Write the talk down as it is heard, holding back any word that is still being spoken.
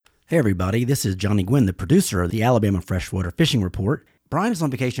Hey everybody, this is Johnny Gwynn, the producer of the Alabama Freshwater Fishing Report. Brian is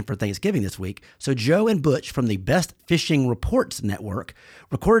on vacation for Thanksgiving this week, so Joe and Butch from the Best Fishing Reports Network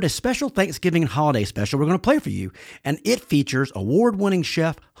recorded a special Thanksgiving holiday special we're going to play for you, and it features award-winning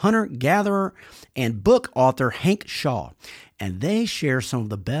chef, hunter, gatherer, and book author Hank Shaw. And they share some of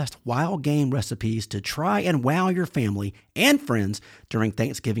the best wild game recipes to try and wow your family and friends during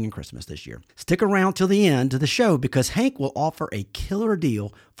Thanksgiving and Christmas this year. Stick around till the end of the show because Hank will offer a killer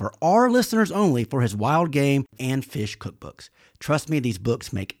deal for our listeners only for his wild game and fish cookbooks. Trust me, these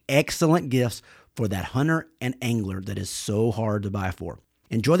books make excellent gifts for that hunter and angler that is so hard to buy for.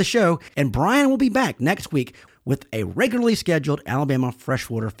 Enjoy the show, and Brian will be back next week with a regularly scheduled Alabama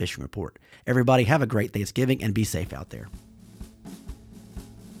Freshwater Fishing Report. Everybody have a great Thanksgiving and be safe out there.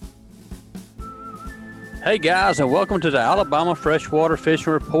 Hey guys, and welcome to the Alabama Freshwater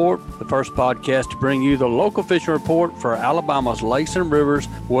Fishing Report, the first podcast to bring you the local fishing report for Alabama's lakes and rivers,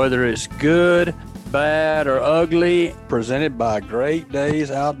 whether it's good, bad, or ugly, presented by Great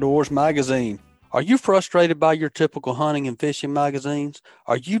Days Outdoors magazine. Are you frustrated by your typical hunting and fishing magazines?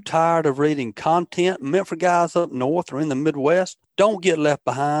 Are you tired of reading content meant for guys up north or in the Midwest? Don't get left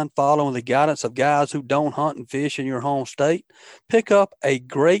behind following the guidance of guys who don't hunt and fish in your home state. Pick up a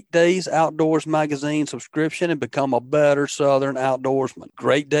Great Days Outdoors magazine subscription and become a better Southern outdoorsman.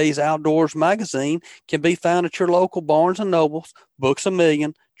 Great Days Outdoors magazine can be found at your local Barnes & Nobles, Books A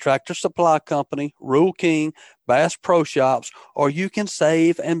Million, Tractor Supply Company, Rural King, Bass Pro Shops, or you can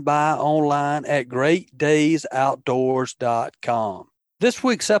save and buy online at greatdaysoutdoors.com. This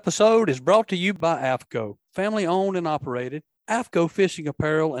week's episode is brought to you by AFCO. Family owned and operated, AFCO fishing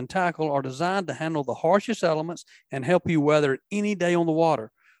apparel and tackle are designed to handle the harshest elements and help you weather any day on the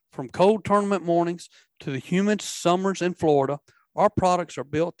water. From cold tournament mornings to the humid summers in Florida, our products are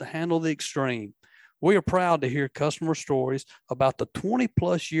built to handle the extreme. We are proud to hear customer stories about the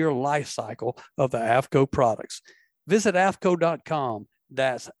 20-plus year life cycle of the AFCO products. Visit AFCO.com,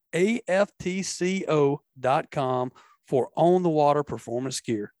 that's AFTCO.com, for on-the-water performance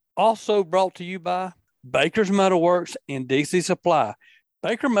gear. Also brought to you by Baker's Metal Works and Dixie Supply.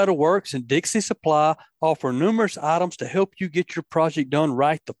 Baker Metal Works and Dixie Supply offer numerous items to help you get your project done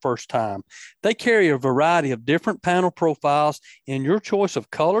right the first time. They carry a variety of different panel profiles in your choice of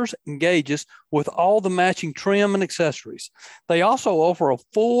colors and gauges with all the matching trim and accessories. They also offer a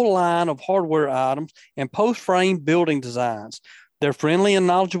full line of hardware items and post-frame building designs. Their friendly and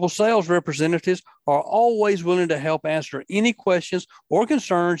knowledgeable sales representatives are always willing to help answer any questions or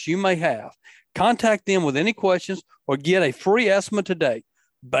concerns you may have. Contact them with any questions or get a free estimate today.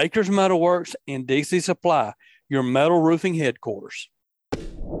 Baker's Metal Works and Dixie Supply, your metal roofing headquarters.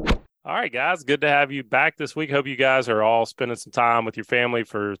 All right, guys, good to have you back this week. Hope you guys are all spending some time with your family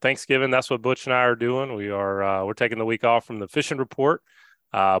for Thanksgiving. That's what Butch and I are doing. We're taking the week off from the fishing report,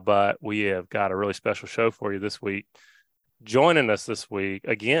 but we have got a really special show for you this week. Joining us this week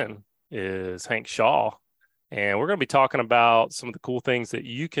again is Hank Shaw, and we're going to be talking about some of the cool things that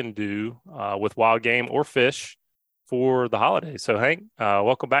you can do with wild game or fish for the holidays. So Hank,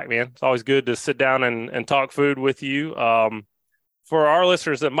 welcome back, man. It's always good to sit down and talk food with you. For our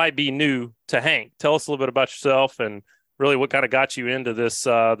listeners that might be new to Hank, tell us a little bit about yourself and really what kind of got you into this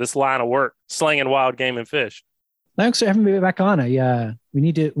line of work, slinging wild game and fish. Thanks for having me back on. We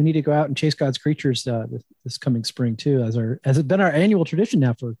need to go out and chase God's creatures this coming spring too, as it's been our annual tradition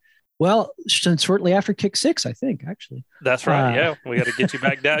now since shortly after Kick 6, I think, actually. That's right. Yeah. We got to get you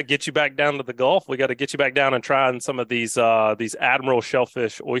back down to the Gulf. We got to get you back down and trying some of these Admiral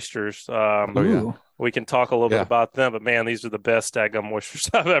shellfish oysters. We can talk a little bit about them, but man, these are the best daggum oysters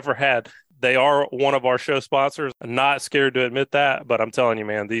I've ever had. They are one of our show sponsors. I'm not scared to admit that, but I'm telling you,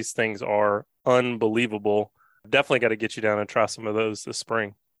 man, these things are unbelievable. Definitely got to get you down and try some of those this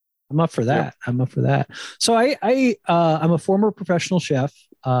spring. I'm up for that. So I'm a former professional chef.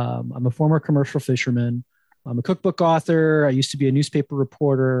 I'm a former commercial fisherman. I'm a cookbook author. I used to be a newspaper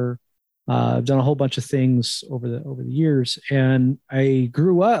reporter. I've done a whole bunch of things over the years, and I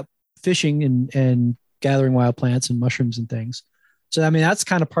grew up fishing and gathering wild plants and mushrooms and things. So, I mean, that's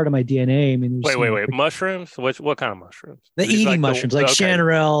kind of part of my DNA. I mean, wait, mushrooms? What kind of mushrooms? The eating mushrooms, like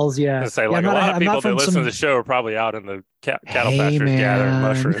chanterelles. Yeah. Say, like, a lot of people that listen to the show are probably out in the cattle pastures gathering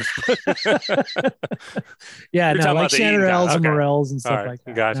mushrooms. Yeah, no, like chanterelles and morels and stuff like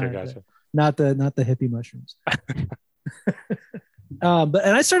that. Gotcha. Not the hippie mushrooms. And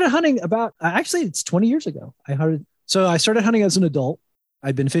I started hunting it's 20 years ago. I started hunting as an adult.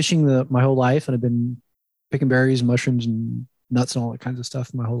 I'd been fishing my whole life, and I've been picking berries and mushrooms and nuts and all that kinds of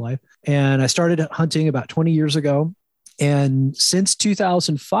stuff my whole life. And I started hunting about 20 years ago. And since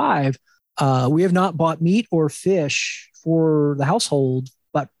 2005, we have not bought meat or fish for the household,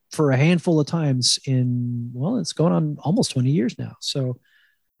 but for a handful of times it's going on almost 20 years now. So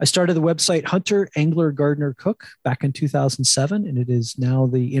I started the website Hunter Angler Gardener Cook back in 2007, and it is now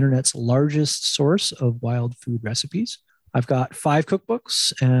the internet's largest source of wild food recipes. I've got 5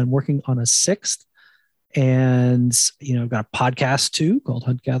 cookbooks and working on a 6th. And, I've got a podcast too called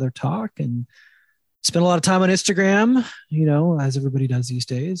Hunt Gather Talk, and spend a lot of time on Instagram, as everybody does these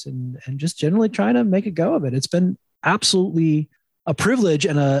days, and just generally trying to make a go of it. It's been absolutely a privilege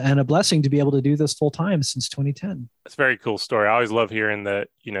and a blessing to be able to do this full time since 2010. That's a very cool story. I always love hearing that,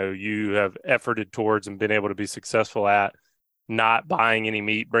 you have efforted towards and been able to be successful at not buying any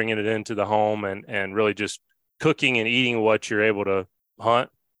meat, bringing it into the home, and really just cooking and eating what you're able to hunt,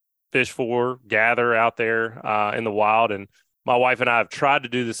 fish for, gather out there in the wild. And my wife and I have tried to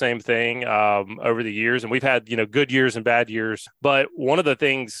do the same thing over the years, and we've had, good years and bad years. But one of the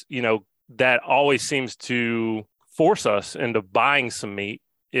things, that always seems to force us into buying some meat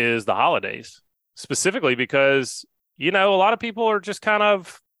is the holidays, specifically because, a lot of people are just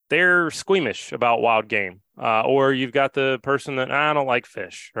they're squeamish about wild game. Or you've got the person that I don't like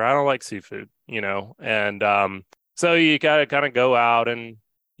fish or I don't like seafood, and so you got to kind of go out and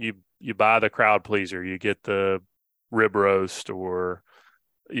you buy the crowd pleaser, you get the rib roast or,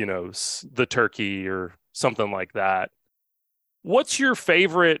 the turkey or something like that. What's your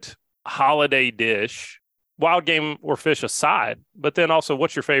favorite holiday dish, wild game or fish aside, but then also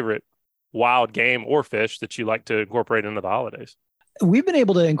what's your favorite wild game or fish that you like to incorporate into the holidays? We've been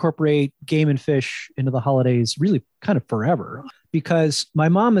able to incorporate game and fish into the holidays really kind of forever, because my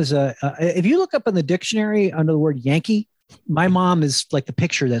mom is if you look up in the dictionary under the word Yankee, my mom is like the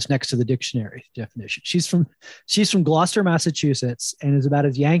picture that's next to the dictionary definition. She's from Gloucester, Massachusetts, and is about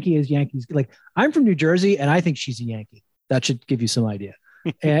as Yankee as Yankees. Like, I'm from New Jersey, and I think she's a Yankee. That should give you some idea.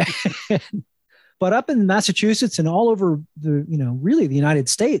 But up in Massachusetts and all over really the United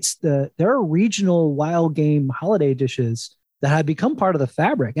States, there are regional wild game holiday dishes that have become part of the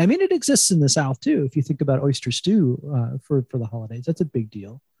fabric. I mean, it exists in the South too. If you think about oyster stew for the holidays, that's a big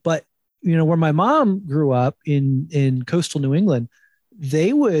deal. But where my mom grew up in coastal New England,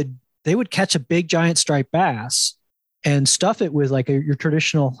 they would catch a big giant striped bass and stuff it with like your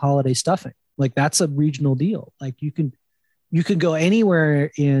traditional holiday stuffing. Like, that's a regional deal. Like, you can go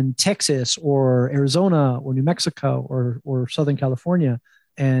anywhere in Texas or Arizona or New Mexico or Southern California,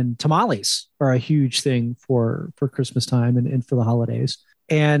 and tamales are a huge thing for Christmas time and for the holidays.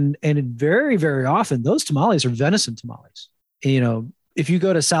 And very, very often those tamales are venison tamales. If you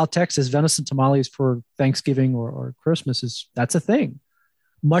go to South Texas, venison tamales for Thanksgiving or Christmas that's a thing.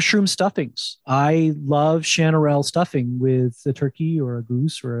 Mushroom stuffings. I love chanterelle stuffing with a turkey or a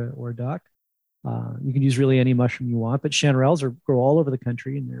goose or a duck. You can use really any mushroom you want, but chanterelles grow all over the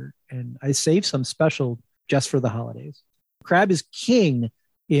country, and I save some special just for the holidays. Crab is king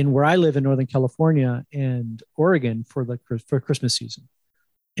in where I live in Northern California and Oregon for Christmas season.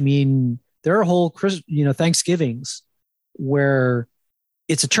 I mean, there are whole Thanksgivings where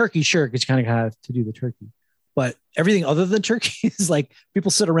it's a turkey, sure, because you kind of have to do the turkey, but everything other than turkey is like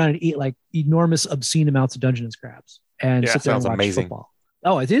people sit around and eat like enormous, obscene amounts of Dungeness crabs and sit there and watch football.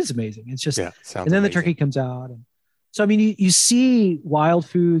 Oh, it is amazing. It's just, and then amazing. The turkey comes out. And so, I mean, you see wild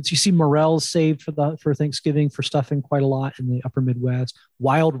foods, you see morels saved for Thanksgiving for stuffing quite a lot in the upper Midwest.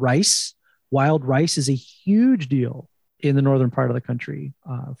 Wild rice is a huge deal in the northern part of the country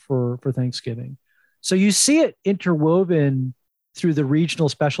for Thanksgiving. So you see it interwoven through the regional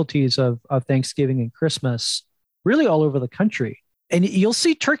specialties of Thanksgiving and Christmas, really all over the country. And you'll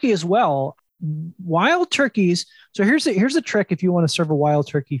see turkey as well. Wild turkeys. So here's a trick if you want to serve a wild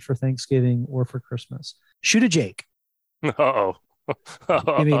turkey for Thanksgiving or for Christmas. Shoot a Jake. Uh-oh.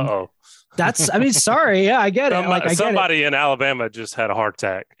 Sorry. Yeah, I get it. Somebody in Alabama just had a heart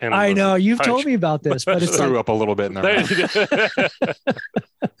attack. And I know you've told me about this, but it's threw up a little bit in there.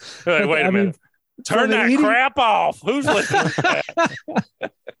 Wait a minute. Turn that crap off. Who's listening to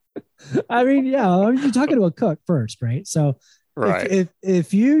that? I mean, you're talking to a cook first, right? So right.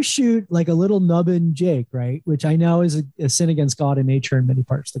 If you shoot like a little nubbin Jake, right, which I know is a sin against God and nature in many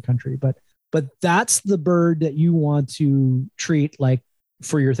parts of the country, but that's the bird that you want to treat like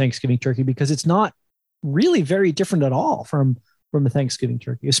for your Thanksgiving turkey, because it's not really very different at all from a Thanksgiving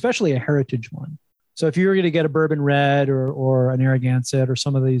turkey, especially a heritage one. So if you were going to get a bourbon red or an Narragansett or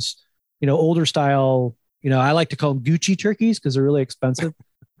some of these, older style, I like to call them Gucci turkeys because they're really expensive.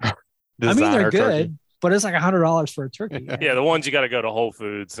 I mean, they're good, turkey. But it's like $100 for a turkey. Yeah, the ones you got to go to Whole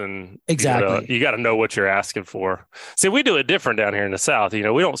Foods and exactly. You got to know what you're asking for. See, we do it different down here in the South. We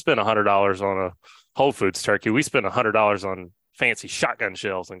don't spend $100 on a Whole Foods turkey. We spend $100 on fancy shotgun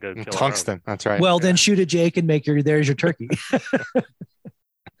shells and go kill tungsten. That's right. Well, then shoot a Jake and there's your turkey.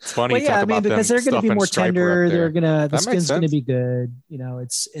 It's funny. Well, you talk I mean, about because them they're going to be stuffing more striper up tender. there. The That makes skin's going to sense. be good.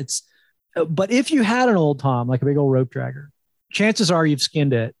 But if you had an old Tom, like a big old rope dragger, chances are you've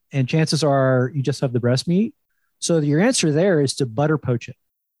skinned it, and chances are you just have the breast meat. So your answer there is to butter poach it.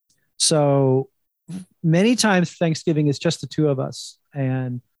 So many times Thanksgiving is just the two of us,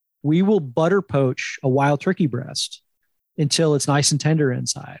 and we will butter poach a wild turkey breast until it's nice and tender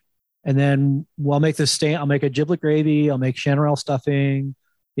inside. And then I'll make I'll make a giblet gravy. I'll make chanterelle stuffing.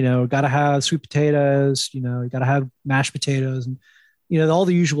 Got to have sweet potatoes. You got to have mashed potatoes, and all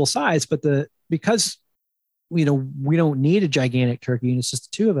the usual sides. But because we don't need a gigantic turkey, and it's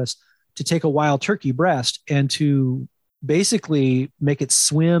just the two of us, to take a wild turkey breast and to basically make it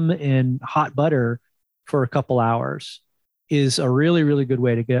swim in hot butter for a couple hours is a really, really good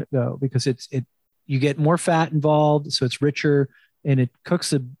way to go, because you get more fat involved, so it's richer, and it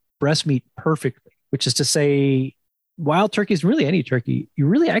cooks the breast meat perfectly. Which is to say, wild turkeys, really any turkey, you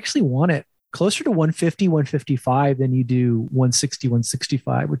really actually want it closer to 150, 155 than you do 160,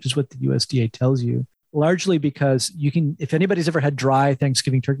 165, which is what the USDA tells you. Largely because if anybody's ever had dry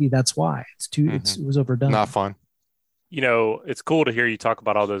Thanksgiving turkey, that's why it was overdone. Not fun. It's cool to hear you talk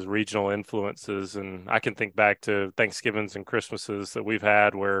about all those regional influences. And I can think back to Thanksgivings and Christmases that we've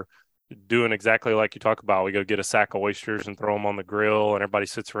had where doing exactly like you talk about, we go get a sack of oysters and throw them on the grill, and everybody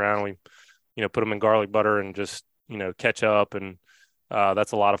sits around. We, put them in garlic butter and just, ketchup, and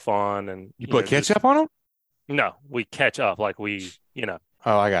that's a lot of fun. And you put ketchup on them? No, we catch up like we.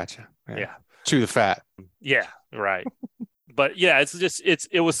 Oh, I got you. Yeah. Chew the fat. Yeah, right. But yeah,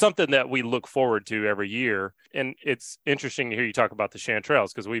 it was something that we look forward to every year. And it's interesting to hear you talk about the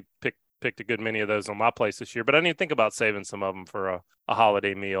chanterelles, because we picked a good many of those on my place this year, but I didn't think about saving some of them for a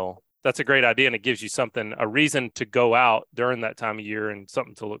holiday meal. That's a great idea. And it gives you a reason to go out during that time of year and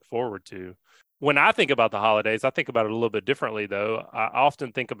something to look forward to. When I think about the holidays, I think about it a little bit differently though. I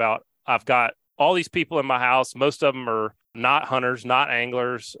often think about, I've got all these people in my house. Most of them are not hunters, not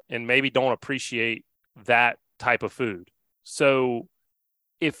anglers, and maybe don't appreciate that type of food. So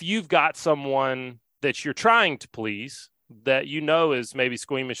if you've got someone that you're trying to please that is maybe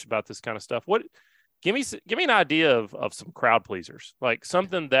squeamish about this kind of stuff, give me an idea of some crowd pleasers, like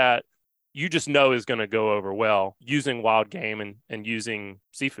something that you just know is going to go over well using wild game and using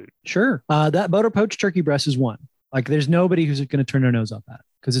seafood. Sure. That butter poached turkey breast is one. Like there's nobody who's going to turn their nose up at it,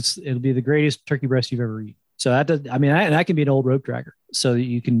 because it'll be the greatest turkey breast you've ever eaten. So that does, and that can be an old rope dragger. So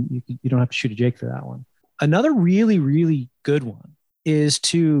you don't have to shoot a jake for that one. Another really, really good one is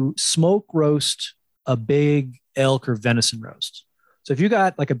to smoke roast a big elk or venison roast. So if you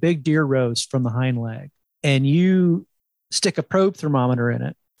got like a big deer roast from the hind leg and you stick a probe thermometer in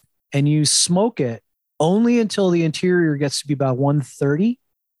it and you smoke it only until the interior gets to be about 130,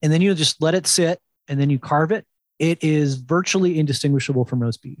 and then you just let it sit and then you carve it, it is virtually indistinguishable from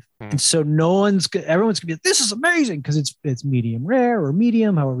roast beef. And so everyone's gonna be, this is amazing, because it's medium rare or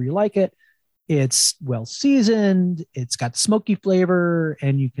medium, however you like it. It's well seasoned. It's got smoky flavor,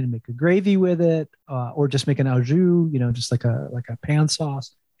 and you can make a gravy with it, or just make an au jus, just like a pan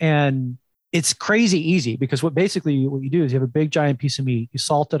sauce. And it's crazy easy, because what you do is you have a big giant piece of meat. You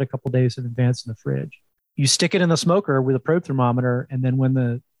salt it a couple days in advance in the fridge. You stick it in the smoker with a probe thermometer, and then when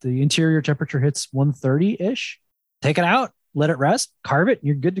the interior temperature hits 130-ish, take it out, let it rest, carve it, and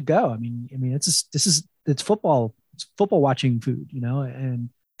you're good to go. I mean, it's football. It's football watching food, and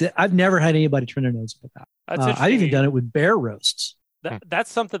I've never had anybody turn their nose up at that. I've even done it with bear roasts.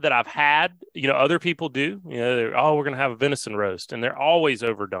 That's something that I've had, other people do. We're going to have a venison roast, and they're always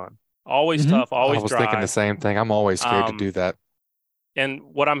overdone, always tough, always dry. I was thinking the same thing. I'm always scared to do that. And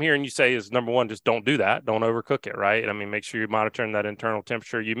what I'm hearing you say is, number one, just don't do that. Don't overcook it, right? I mean, make sure you're monitoring that internal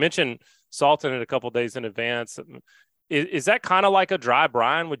temperature. You mentioned salting it a couple of days in advance. Is that kind of like a dry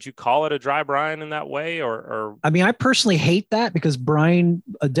brine? Would you call it a dry brine in that way? Or I mean, I personally hate that, because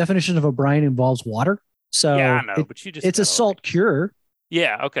a definition of a brine involves water. So yeah, I know, but it's a salt cure.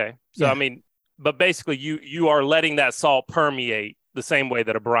 Yeah. Okay. So, yeah. I mean, but basically you are letting that salt permeate the same way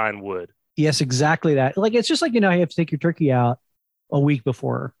that a brine would. Yes, exactly that. Like, it's just like, you have to take your turkey out a week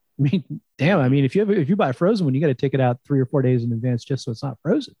before. I mean, damn. I mean, if you buy a frozen one, you got to take it out 3 or 4 days in advance just so it's not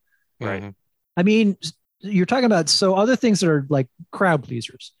frozen. Right. I mean, you're talking about other things that are like crowd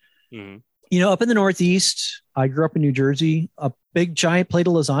pleasers. Mm-hmm. Up in the Northeast, I grew up in New Jersey. A big giant plate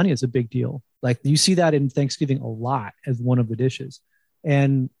of lasagna is a big deal. Like you see that in Thanksgiving a lot as one of the dishes,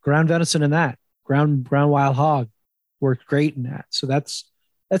 and ground venison in that ground wild hog worked great in that. So that's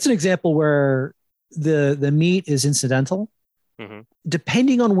an example where the meat is incidental. Mm-hmm.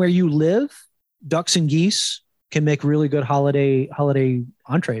 Depending on where you live, ducks and geese can make really good holiday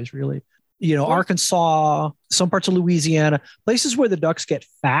entrees. Really, Arkansas, some parts of Louisiana, places where the ducks get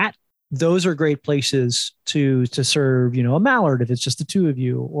fat. Those are great places to serve, a mallard if it's just the two of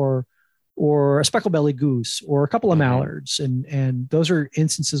you, or a speckled-bellied goose, or a couple of mallards, and those are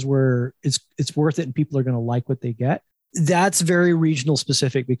instances where it's worth it, and people are going to like what they get. That's very regional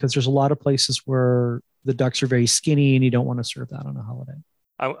specific, because there's a lot of places where the ducks are very skinny, and you don't want to serve that on a holiday.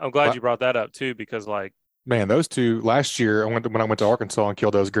 I'm glad you brought that up too, because man, those two last year, when I went to Arkansas and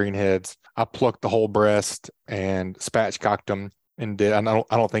killed those greenheads, I plucked the whole breast and spatchcocked them and did. I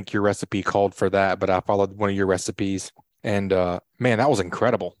don't think your recipe called for that, but I followed one of your recipes. And man, that was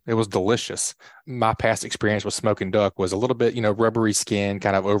incredible. It was delicious. My past experience with smoking duck was a little bit, rubbery skin,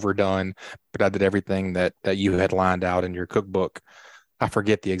 kind of overdone, but I did everything that you had lined out in your cookbook. I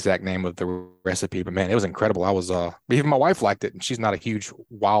forget the exact name of the recipe, but man, it was incredible. I was, even my wife liked it, and she's not a huge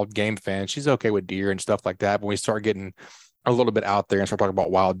wild game fan. She's okay with deer and stuff like that. When we start getting a little bit out there and start talking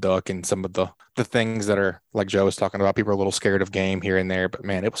about wild duck and some of the things that are, like Joe was talking about, people are a little scared of game here and there, but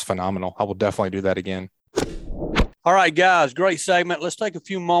man, it was phenomenal. I will definitely do that again. All right, guys, great segment. Let's take a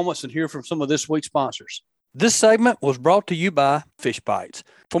few moments and hear from some of this week's sponsors. This segment was brought to you by Fish Bites.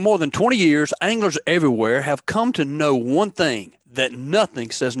 For more than 20 years, anglers everywhere have come to know one thing, that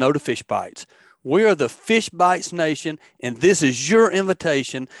nothing says no to Fish Bites. We are the Fish Bites Nation, and this is your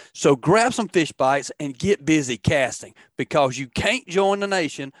invitation. So grab some Fish Bites and get busy casting, because you can't join the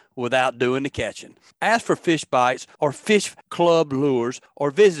nation without doing the catching. Ask for Fish Bites or Fish Club Lures,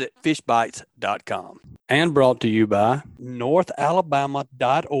 or visit fishbites.com. And brought to you by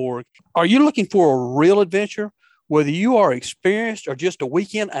NorthAlabama.org. Are you looking for a real adventure? Whether you are experienced or just a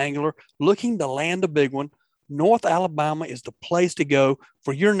weekend angler looking to land a big one, North Alabama is the place to go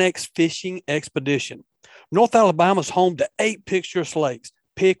for your next fishing expedition. North Alabama is home to 8 picturesque lakes: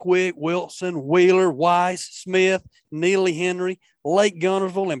 Pickwick, Wilson, Wheeler, Weiss, Smith, Neely Henry, Lake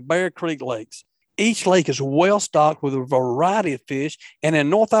Gunnersville, and Bear Creek Lakes. Each lake is well stocked with a variety of fish, and in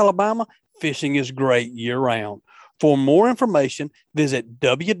North Alabama, fishing is great year-round. For more information, visit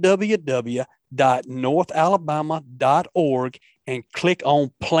www.northalabama.org and click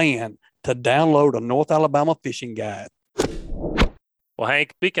on Plan to download a North Alabama fishing guide. Well,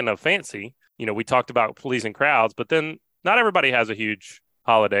 Hank, speaking of fancy, we talked about pleasing crowds, but then not everybody has a huge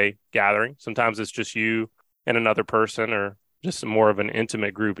holiday gathering. Sometimes it's just you and another person, or just more of an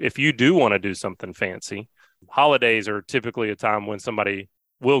intimate group. If you do want to do something fancy, holidays are typically a time when somebody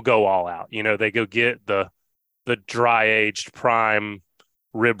will go all out. They go get the dry-aged prime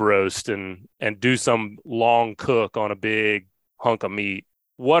rib roast and do some long cook on a big hunk of meat.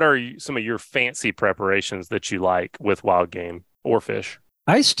 What are some of your fancy preparations that you like with wild game or fish?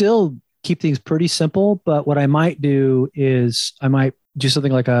 I still keep things pretty simple, but what I might do is I might do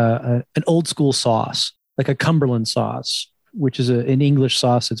something like an old school sauce, like a Cumberland sauce, which is an English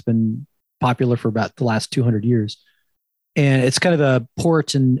sauce that's been popular for about the last 200 years. And it's kind of a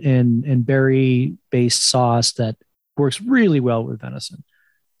port and berry based sauce that works really well with venison.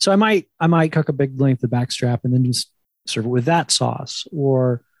 So I might cook a big length of backstrap and then just serve it with that sauce.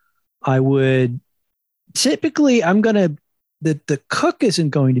 Or I would typically, the cook isn't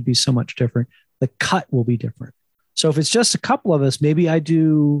going to be so much different. The cut will be different. So if it's just a couple of us, maybe I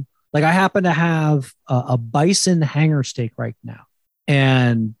do, like I happen to have a bison hanger steak right now,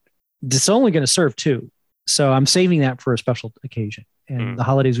 and it's only going to serve 2. So I'm saving that for a special occasion, and the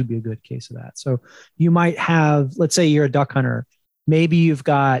holidays would be a good case of that. So you might have, let's say you're a duck hunter. Maybe you've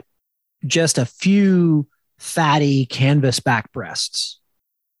got just a few fatty canvas back breasts.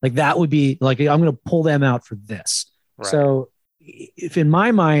 Like that would be like, I'm going to pull them out for this. Right. So if in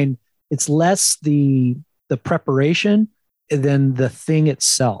my mind, it's less the preparation than the thing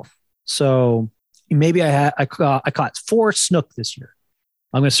itself. So maybe I caught 4 snook this year.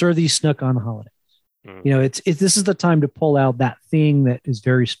 I'm going to serve these snook on the holidays. This is the time to pull out that thing that is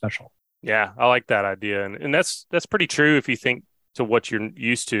very special. Yeah, I like that idea. And that's pretty true if you think to what you're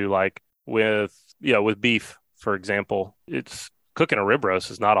used to, like with beef, for example. It's cooking a rib roast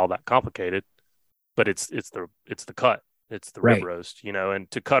is not all that complicated, but it's the cut. It's the rib roast,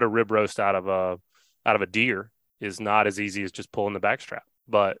 and to cut a rib roast out of a deer is not as easy as just pulling the backstrap.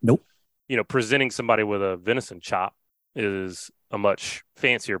 But nope. Presenting somebody with a venison chop is a much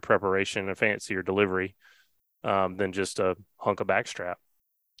fancier preparation, a fancier delivery than just a hunk of backstrap.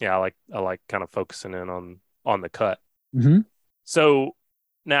 Yeah, I like kind of focusing in on the cut. Mm-hmm. So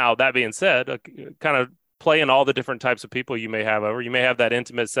now that being said, kind of playing all the different types of people you may have over. You may have that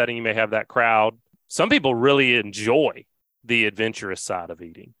intimate setting. You may have that crowd. Some people really enjoy the adventurous side of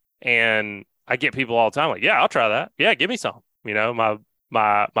eating, and I get people all the time like, "Yeah, I'll try that. Yeah, give me some." My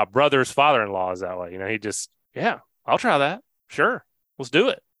brother's father-in-law is that way. He just, "Yeah, I'll try that. Sure, let's do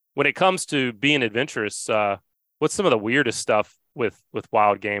it." when it comes to being adventurous, what's some of the weirdest stuff with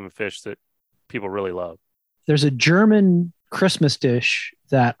wild game and fish that people really love? There's a German Christmas dish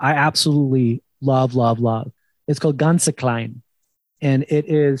that I absolutely love. It's called Ganseklein. And it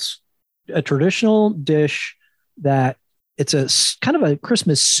is a traditional dish that it's a kind of a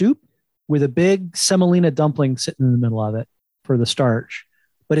Christmas soup with a big semolina dumpling sitting in the middle of it for the starch.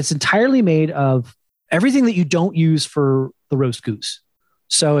 But it's entirely made of everything that you don't use for the roast goose.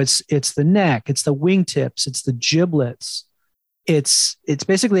 So it's the neck, it's the wingtips, it's the giblets. It's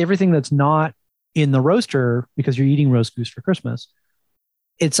basically everything that's not in the roaster because you're eating roast goose for Christmas.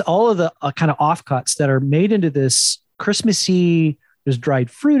 It's all of the kind of offcuts that are made into this Christmassy. There's dried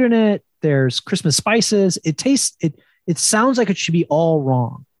fruit in it. There's Christmas spices. It sounds like it should be all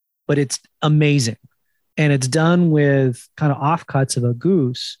wrong, but it's amazing. And it's done with kind of offcuts of a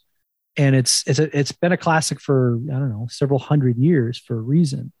goose. And it's been a classic for, I don't know, several hundred years for a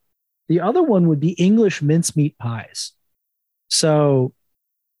reason. The other one would be English mincemeat pies. So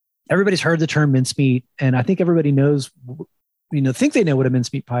everybody's heard the term mincemeat, and I think everybody knows, think they know what a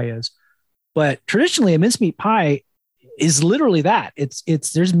mincemeat pie is. But traditionally, a mincemeat pie is literally that.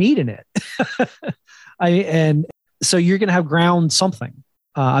 There's meat in it. And so you're going to have ground something.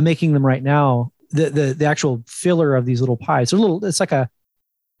 I'm making them right now. The actual filler of these little pies. It's like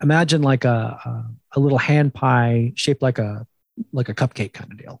imagine like a little hand pie shaped like a cupcake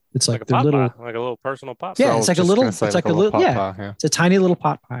kind of deal. It's like a little, pie, like a little personal pot. Yeah, it's like a little pot pie. It's a tiny little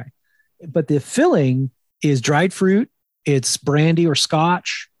pot pie. But the filling is dried fruit, it's brandy or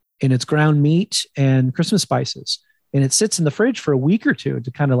scotch, and it's ground meat and Christmas spices. And it sits in the fridge for a week or two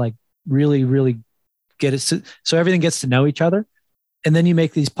to kind of like really, really get it so everything gets to know each other. And then you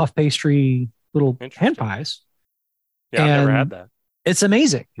make these puff pastry little hand pies. Yeah, I've never had that. It's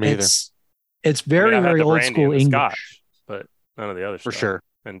amazing. Me either. It's very, very old school English. Scotch, but none of the other for stuff. Sure.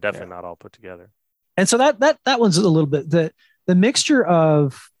 And definitely not all put together. And so that one's a little bit the mixture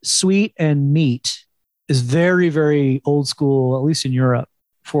of sweet and meat is very, very old school, at least in Europe,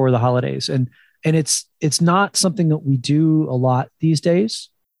 for the holidays. And it's not something that we do a lot these days.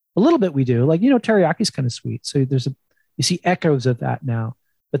 A little bit we do, like, teriyaki is kind of sweet. So you see echoes of that now,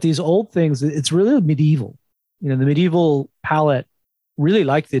 but these old things, it's really medieval. The medieval palate really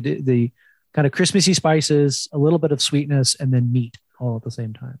liked the kind of Christmassy spices, a little bit of sweetness, and then meat all at the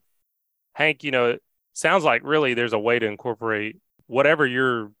same time. Hank, it sounds like really there's a way to incorporate whatever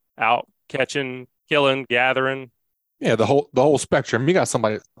you're out catching, killing, gathering. Yeah, the whole spectrum. You got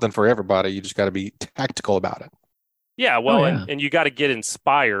something for everybody. You just got to be tactical about it. Yeah, well, and you got to get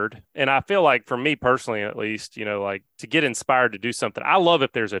inspired. And I feel like for me personally, at least, like to get inspired to do something, I love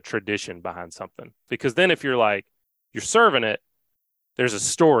if there's a tradition behind something, because then if you're serving it, there's a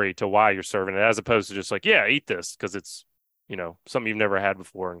story to why you're serving it, as opposed to just like, yeah, eat this because it's, something you've never had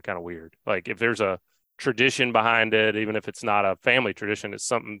before and kind of weird. Like if there's a tradition behind it, even if it's not a family tradition, it's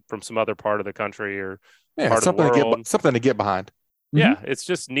something from some other part of the country or part of the world. Something to get behind. Yeah, it's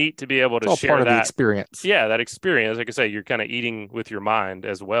just neat to be able to share part of that the experience. Yeah, that experience. Like I say, you're kind of eating with your mind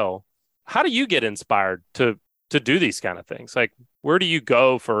as well. How do you get inspired to do these kind of things? Like, where do you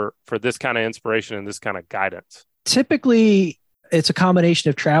go for this kind of inspiration and this kind of guidance? Typically, it's a combination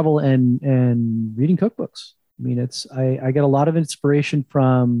of travel and reading cookbooks. I mean, I get a lot of inspiration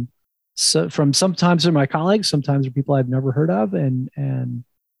from sometimes they're my colleagues, sometimes they're people I've never heard of, and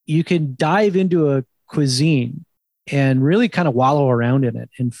you can dive into a cuisine and really kind of wallow around in it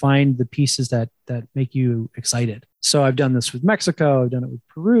and find the pieces that make you excited. So I've done this with Mexico, I've done it with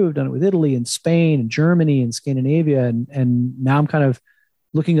Peru, I've done it with Italy and Spain and Germany and Scandinavia. And now I'm kind of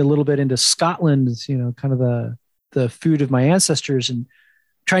looking a little bit into Scotland, kind of the food of my ancestors, and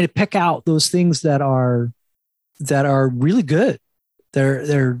trying to pick out those things that are really good.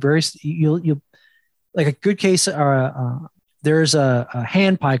 They're very, you'll like a good case. There's a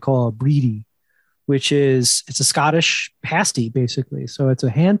hand pie called Breedy, which it's a Scottish pasty basically. So it's a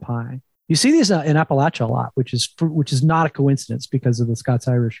hand pie. You see these in Appalachia a lot, which is not a coincidence because of the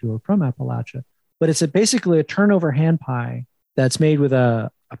Scots-Irish who are from Appalachia. But it's basically a turnover hand pie that's made with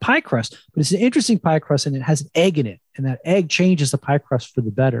a pie crust. But it's an interesting pie crust, and it has an egg in it, and that egg changes the pie crust for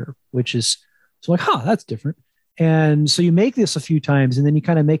the better, which is so like, that's different. And so you make this a few times, and then you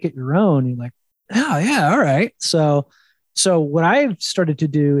kind of make it your own. You're like, oh yeah, all right. So what I've started to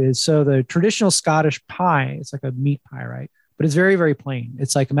do is, the traditional Scottish pie, it's like a meat pie, right? But it's very, very plain.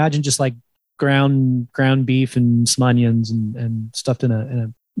 It's like, imagine just like ground beef and some onions and stuffed in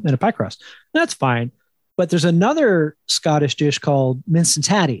a pie crust. That's fine. But there's another Scottish dish called mince and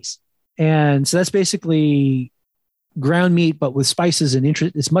tatties. And so that's basically ground meat, but with spices and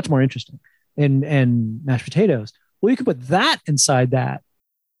it's much more interesting, and mashed potatoes. Well, you can put that inside that,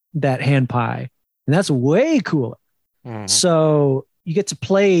 that hand pie. And that's way cooler. Mhm. So you get to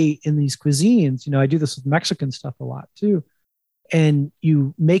play in these cuisines. I do this with Mexican stuff a lot too. And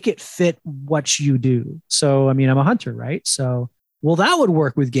you make it fit what you do. So, I'm a hunter, right? So, well, that would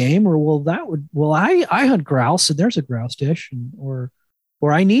work with game, or I hunt grouse and there's a grouse dish, or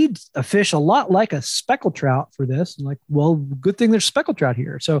I need a fish a lot like a speckled trout for this. And well, good thing there's speckled trout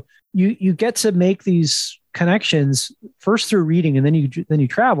here. So you get to make these connections first through reading, and then you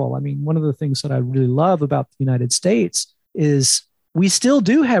travel. One of the things that I really love about the United States is we still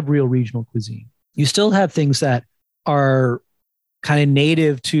do have real regional cuisine. You still have things that are kind of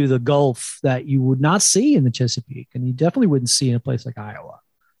native to the Gulf that you would not see in the Chesapeake, and you definitely wouldn't see in a place like Iowa,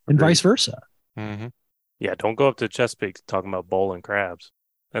 and Agreed. vice versa. Mm-hmm. Yeah, don't go up to Chesapeake talking about bowling crabs.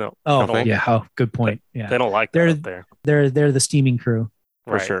 They don't. Oh, they don't, yeah. Oh, good point. Yeah, They don't like that up there. they're the steaming crew.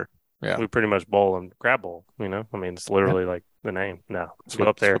 For Right. sure. Yeah. We pretty much bowl and crab bowl. It's literally like the name. No, That's go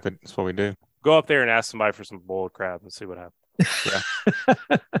up there. That's what we do. Go up there and ask somebody for some boiled crab and see what happens.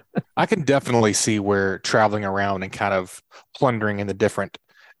 I can definitely see where traveling around and kind of plundering in the different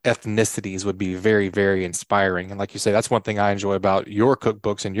ethnicities would be very, very inspiring. And like you say, that's one thing I enjoy about your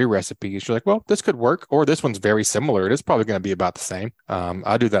cookbooks and your recipes. You're like, well, this could work, or this one's very similar. It is probably going to be about the same.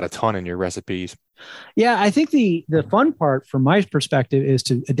 I do that a ton in your recipes. Yeah, I think the fun part from my perspective is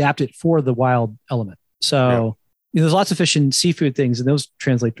to adapt it for the wild element. So there's lots of fish and seafood things, and those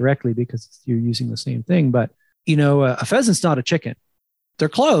translate directly because you're using the same thing. But a pheasant's not a chicken. They're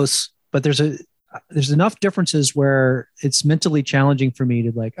close, but there's enough differences where it's mentally challenging for me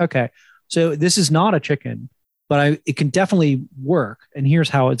to okay, so this is not a chicken, but it can definitely work. And here's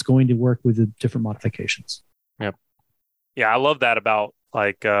how it's going to work with the different modifications. Yep. Yeah, I love that about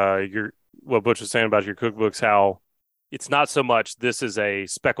what Butch was saying about your cookbooks, how it's not so much this is a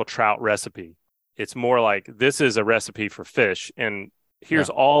speckled trout recipe. It's more like this is a recipe for fish, and here's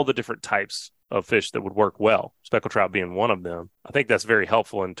all the different types of fish that would work well, speckled trout being one of them. I think that's very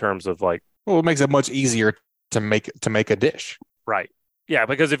helpful in terms of well, it makes it much easier to make a dish. Right. Yeah,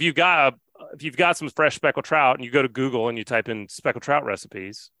 because if you've got some fresh speckled trout and you go to Google and you type in speckled trout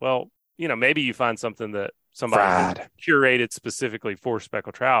recipes, well, maybe you find something that somebody curated specifically for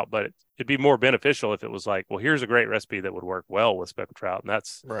speckled trout, but it'd be more beneficial if it was well, here's a great recipe that would work well with speckled trout. And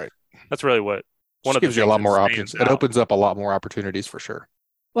that's really what one of the gives you a lot more options. It opens up a lot more opportunities for sure.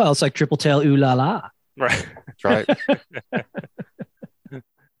 Well, it's like triple tail ooh la la. Right. That's right.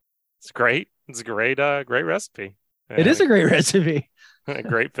 It's great. It's a great recipe. It is a great recipe.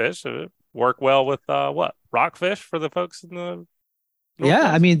 Great fish. Work well with rockfish for the folks in the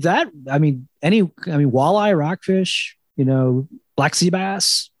Yeah, walleye, rockfish, black sea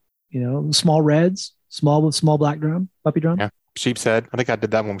bass, small reds, small black drum, puppy drum. Yeah, sheep's head. I think I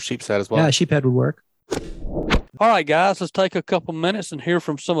did that one with sheep's head as well. Yeah, sheephead would work. All right, guys, let's take a couple minutes and hear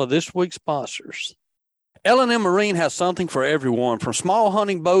from some of this week's sponsors. L&M Marine has something for everyone, from small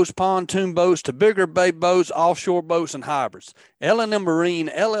hunting boats, pontoon boats, to bigger bay boats, offshore boats, and hybrids. L&M Marine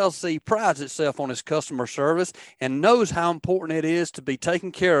LLC prides itself on its customer service and knows how important it is to be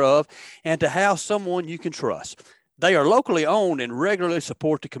taken care of and to have someone you can trust. They are locally owned and regularly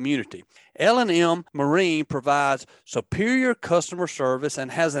support the community. L&M Marine provides superior customer service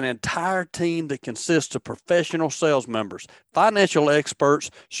and has an entire team that consists of professional sales members, financial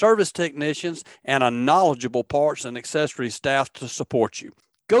experts, service technicians, and a knowledgeable parts and accessories staff to support you.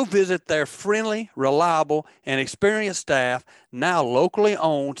 Go visit their friendly, reliable, and experienced staff, now locally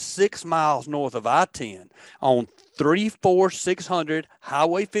owned 6 miles north of I-10 on 34600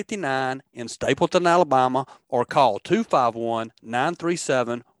 Highway 59 in Stapleton, Alabama, or call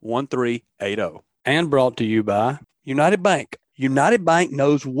 251-937-1380. And brought to you by United Bank. United Bank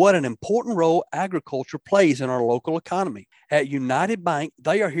knows what an important role agriculture plays in our local economy. At United Bank,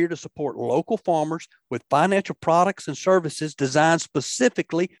 they are here to support local farmers with financial products and services designed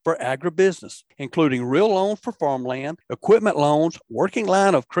specifically for agribusiness, including real loans for farmland, equipment loans, working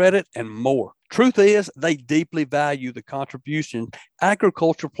line of credit, and more. Truth is, they deeply value the contribution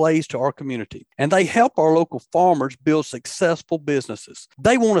agriculture plays to our community, and they help our local farmers build successful businesses.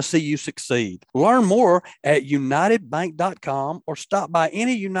 They want to see you succeed. Learn more at unitedbank.com or stop by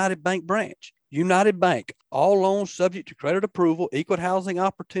any United Bank branch. United Bank, all loans subject to credit approval, equal housing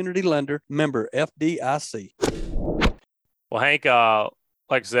opportunity lender, member FDIC. Well, Hank, like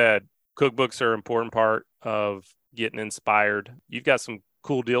I said, cookbooks are an important part of getting inspired. You've got some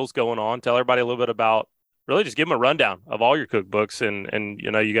cool deals going on. Tell everybody a little bit about, really just give them a rundown of all your cookbooks, and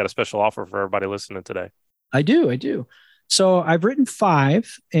you got a special offer for everybody listening today. I do. So I've written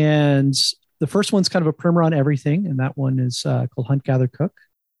 5, and the first one's kind of a primer on everything, and that one is called Hunt, Gather, Cook.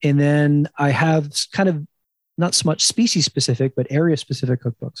 And then I have kind of not so much species specific, but area specific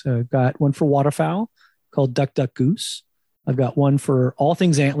cookbooks. So I've got one for waterfowl called Duck, Duck, Goose. I've got one for all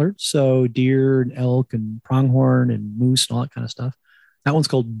things antlered, so deer and elk and pronghorn and moose and all that kind of stuff. That one's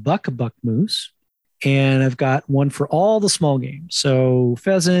called Buck, Buck, Moose. And I've got one for all the small game, so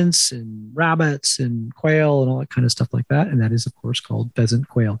pheasants and rabbits and quail and all that kind of stuff like that. And that is, of course, called Pheasant,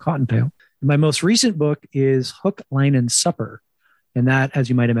 Quail, Cottontail. And my most recent book is Hook, Line, and Supper. And that, as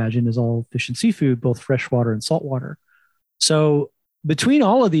you might imagine, is all fish and seafood, both freshwater and saltwater. So between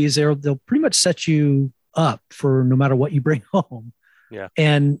all of these, they'll pretty much set you up for no matter what you bring home. Yeah.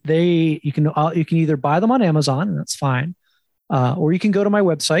 And you can either buy them on Amazon, and that's fine, or you can go to my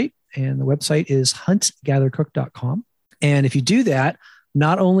website, and the website is huntgathercook.com. And if you do that,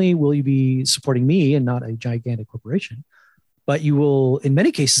 not only will you be supporting me and not a gigantic corporation, but you will, in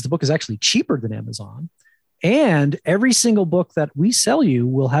many cases, the book is actually cheaper than Amazon. And every single book that we sell you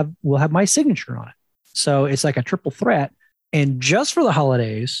will have my signature on it. So it's like a triple threat. And just for the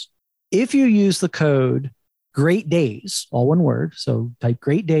holidays, if you use the code Great Days, all one word, so type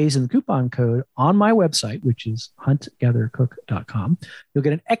Great Days in the coupon code on my website, which is huntgathercook.com, you'll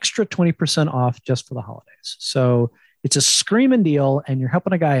get an extra 20% off just for the holidays. So it's a screaming deal, and you're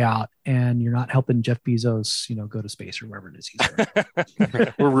helping a guy out, and you're not helping Jeff Bezos, go to space or wherever it is he's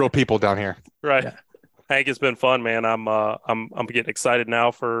going. We're real people down here. Right. Yeah. Hank, it's been fun, man. I'm getting excited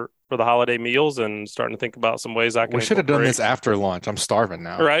now for the holiday meals and starting to think about some ways I can. We should have done this after lunch. I'm starving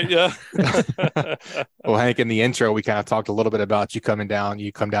now. Right? Yeah. Well, Hank, in the intro, we kind of talked a little bit about you coming down.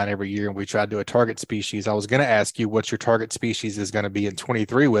 You come down every year, and we try to do a target species. I was going to ask you what your target species is going to be in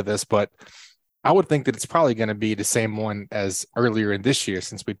 23 with us, but I would think that it's probably going to be the same one as earlier in this year,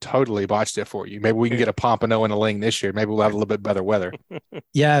 since we totally botched it for you. Maybe we can get a pompano and a ling this year. Maybe we'll have a little bit better weather.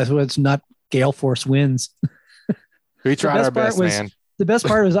 Yeah, so it's not gale force winds. We tried our best, man. The best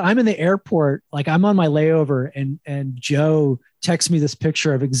part was I'm in the airport, like I'm on my layover, and Joe texts me this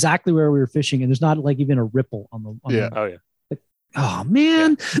picture of exactly where we were fishing, and there's not like even a ripple on the. Yeah. Oh yeah. Oh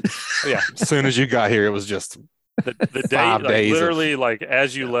man. Yeah. As soon as you got here, it was just the day, 5 days. Literally, like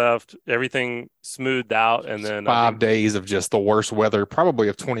as you left, everything smoothed out, and then 5 days of just the worst weather, probably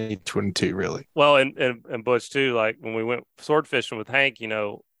of 2022, really. Well, and Butch too. Like when we went sword fishing with Hank,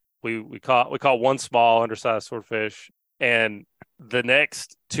 we caught one small undersized swordfish, and the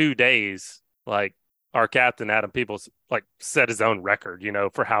next 2 days, like our captain Adam Peoples like set his own record,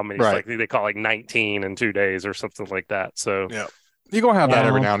 for how many. Right. Like they caught like 19 in 2 days or something like that. So yeah, you're gonna have that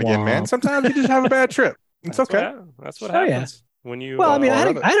every now and again, man. Sometimes you just have a bad trip. It's okay. That's what happens when you. Well, I mean, I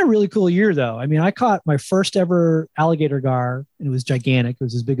had a really cool year though. I mean, I caught my first ever alligator gar, and it was gigantic. It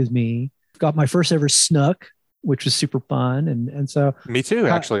was as big as me. Got my first ever snook, which was super fun, and so. Me too,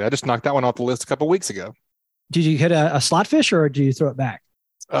 actually. I just knocked that one off the list a couple of weeks ago. Did you hit a slot fish, or did you throw it back?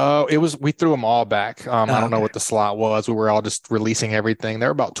 We threw them all back. I don't know what the slot was. We were all just releasing everything.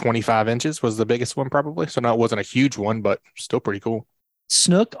 They're about 25 inches was the biggest one probably. So no, it wasn't a huge one, but still pretty cool.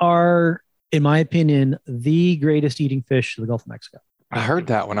 Snook are, in my opinion, the greatest eating fish of the Gulf of Mexico. I heard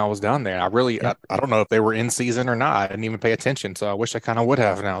that when I was down there. I don't know if they were in season or not. I didn't even pay attention. So I wish I kind of would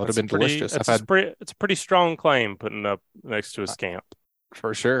have now. It would have been delicious. It's a pretty strong claim putting up next to a scamp.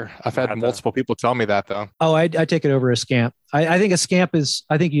 For sure. I've had multiple people tell me that though. Oh, I take it over a scamp. I think a scamp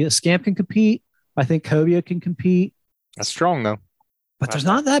can compete. I think cobia can compete. That's strong though. But there's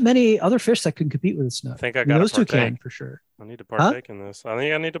not that many other fish that can compete with a snook. I think I got those two can for sure. I need to partake in this. I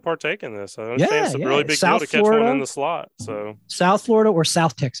think I need to partake in this. I understand it's a really big South deal to catch Florida, one in the slot. So South Florida or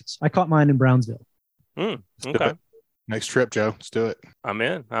South Texas. I caught mine in Brownsville. Okay. Next trip, Joe. Let's do it. I'm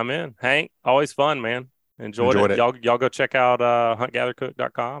in. Hank, always fun, man. Enjoyed it. Y'all go check out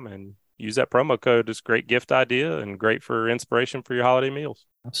huntgathercook.com and use that promo code. It's a great gift idea and great for inspiration for your holiday meals.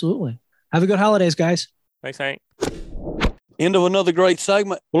 Absolutely. Have a good holidays, guys. Thanks, Hank. End of another great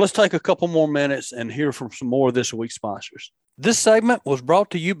segment. Well, let's take a couple more minutes and hear from some more of this week's sponsors. This segment was brought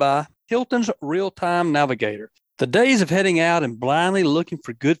to you by Hilton's Real-Time Navigator. The days of heading out and blindly looking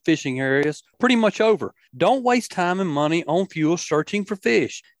for good fishing areas pretty much over. Don't waste time and money on fuel searching for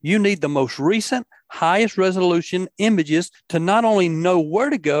fish. You need the most recent, highest resolution images to not only know where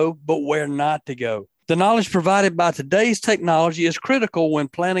to go, but where not to go. The knowledge provided by today's technology is critical when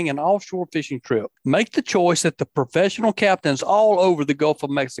planning an offshore fishing trip. Make the choice that the professional captains all over the Gulf of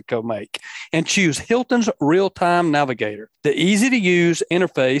Mexico make and choose Hilton's Real-Time Navigator. The easy-to-use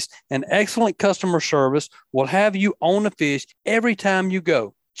interface and excellent customer service will have you on the fish every time you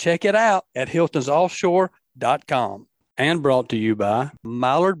go. Check it out at hiltonsoffshore.com. And brought to you by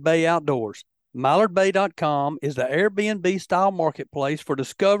Mallard Bay Outdoors. MallardBay.com is the Airbnb-style marketplace for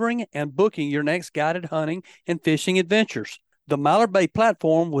discovering and booking your next guided hunting and fishing adventures. The Mallard Bay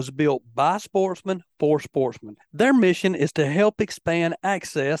platform was built by sportsmen for sportsmen. Their mission is to help expand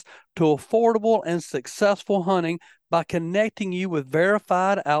access to affordable and successful hunting by connecting you with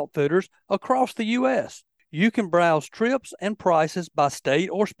verified outfitters across the U.S. You can browse trips and prices by state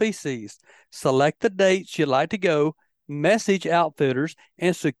or species, select the dates you'd like to go, message outfitters,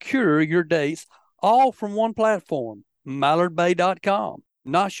 and secure your dates all from one platform, mallardbay.com.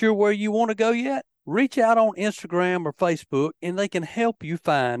 Not sure where you want to go yet? Reach out on Instagram or Facebook, and they can help you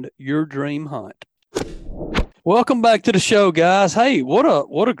find your dream hunt. Welcome back to the show, guys. Hey, what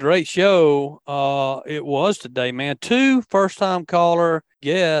a great show it was today, man. 2 first-time caller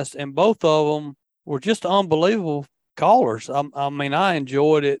guests, and both of them were just unbelievable callers. I mean, I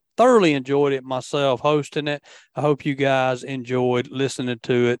enjoyed it, thoroughly enjoyed it myself, hosting it. I hope you guys enjoyed listening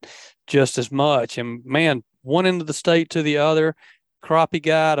to it just as much. And, man, one end of the state to the other, crappie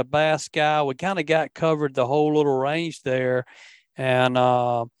guy to bass guy, we kind of got covered the whole little range there. And,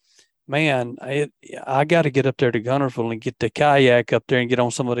 man, I got to get up there to Guntersville and get the kayak up there and get on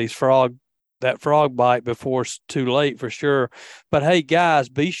some of these frog bite before it's too late for sure. But hey, guys,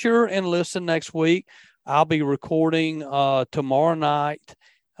 be sure and listen next week. I'll be recording tomorrow night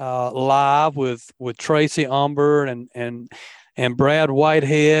live with Tracy Umber and Brad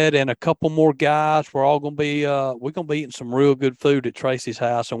Whitehead and a couple more guys. We're all going to be we're going to be eating some real good food at Tracy's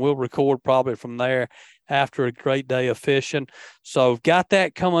house, and we'll record probably from there after a great day of fishing. So got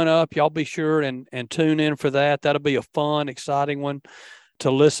that coming up. Y'all be sure and tune in for that. That'll be a fun, exciting one to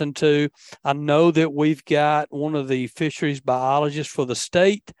listen to. I know that we've got one of the fisheries biologists for the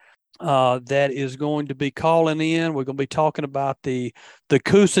state that is going to be calling in. We're going to be talking about the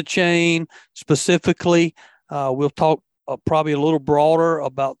Coosa chain specifically. We'll talk probably a little broader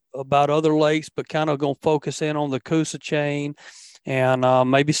about other lakes, but kind of going to focus in on the Coosa chain and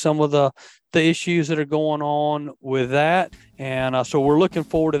maybe some of the issues that are going on with that. And so we're looking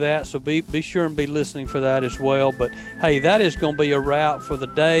forward to that. So be sure and be listening for that as well. But hey, that is going to be a wrap for the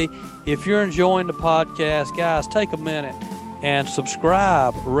day. If you're enjoying the podcast, guys, take a minute and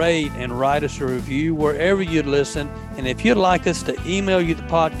subscribe, rate, and write us a review wherever you listen. And if you'd like us to email you the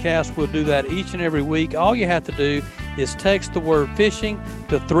podcast, we'll do that each and every week. All you have to do is text the word fishing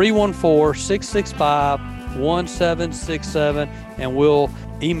to 314-665-1767, and we'll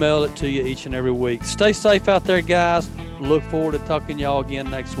email it to you each and every week. Stay safe out there, guys. Look forward to talking to y'all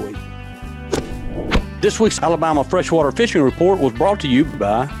again next week. This week's Alabama Freshwater Fishing Report was brought to you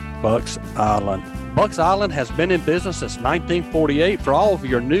by Bucks Island. Bucks Island has been in business since 1948 for all of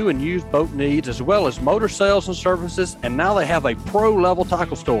your new and used boat needs, as well as motor sales and services, and now they have a pro-level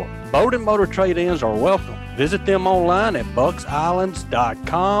tackle store. Boat and motor trade-ins are welcome. Visit them online at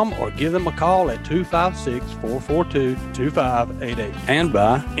bucksislands.com or give them a call at 256-442-2588. And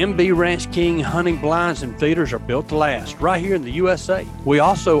by MB Ranch King hunting blinds and feeders are built to last right here in the USA. We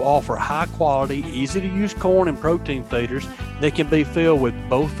also offer high-quality, easy-to-use corn and protein feeders that can be filled with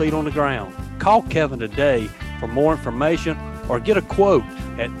both feet on the ground. Call Kevin today for more information or get a quote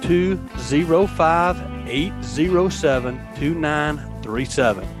at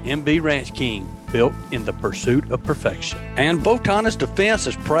 205-807-2937. MB Ranch King, built in the pursuit of perfection. And Botanis Defense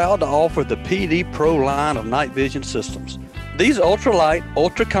is proud to offer the PD Pro line of night vision systems. These ultralight,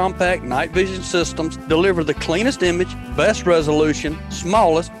 ultra-compact night vision systems deliver the cleanest image, best resolution,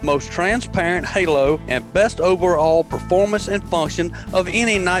 smallest, most transparent halo, and best overall performance and function of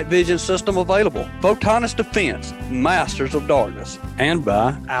any night vision system available. Botanis Defense, masters of darkness. And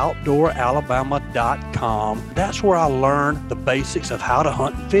by OutdoorAlabama.com. That's where I learned the basics of how to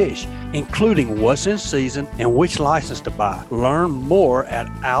hunt and fish, including what's in season and which license to buy. Learn more at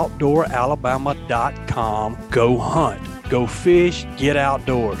OutdoorAlabama.com. Go hunt. Go fish, get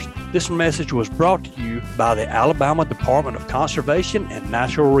outdoors. This message was brought to you by the Alabama Department of Conservation and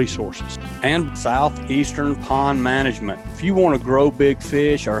Natural Resources and Southeastern Pond Management. If you want to grow big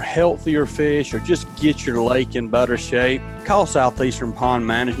fish or healthier fish or just get your lake in better shape, call Southeastern Pond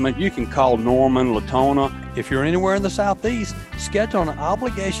Management. You can call Norman, Latona. If you're anywhere in the Southeast, schedule an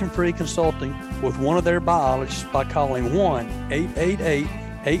obligation-free consulting with one of their biologists by calling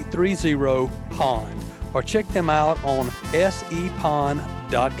 1-888-830-POND. Or check them out on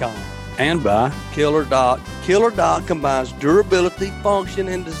sepond.com. And by Killer Dock. Killer Dock combines durability, function,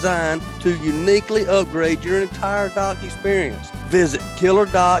 and design to uniquely upgrade your entire dock experience. Visit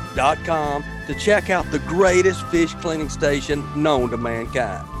killerdock.com to check out the greatest fish cleaning station known to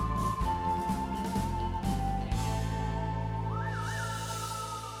mankind.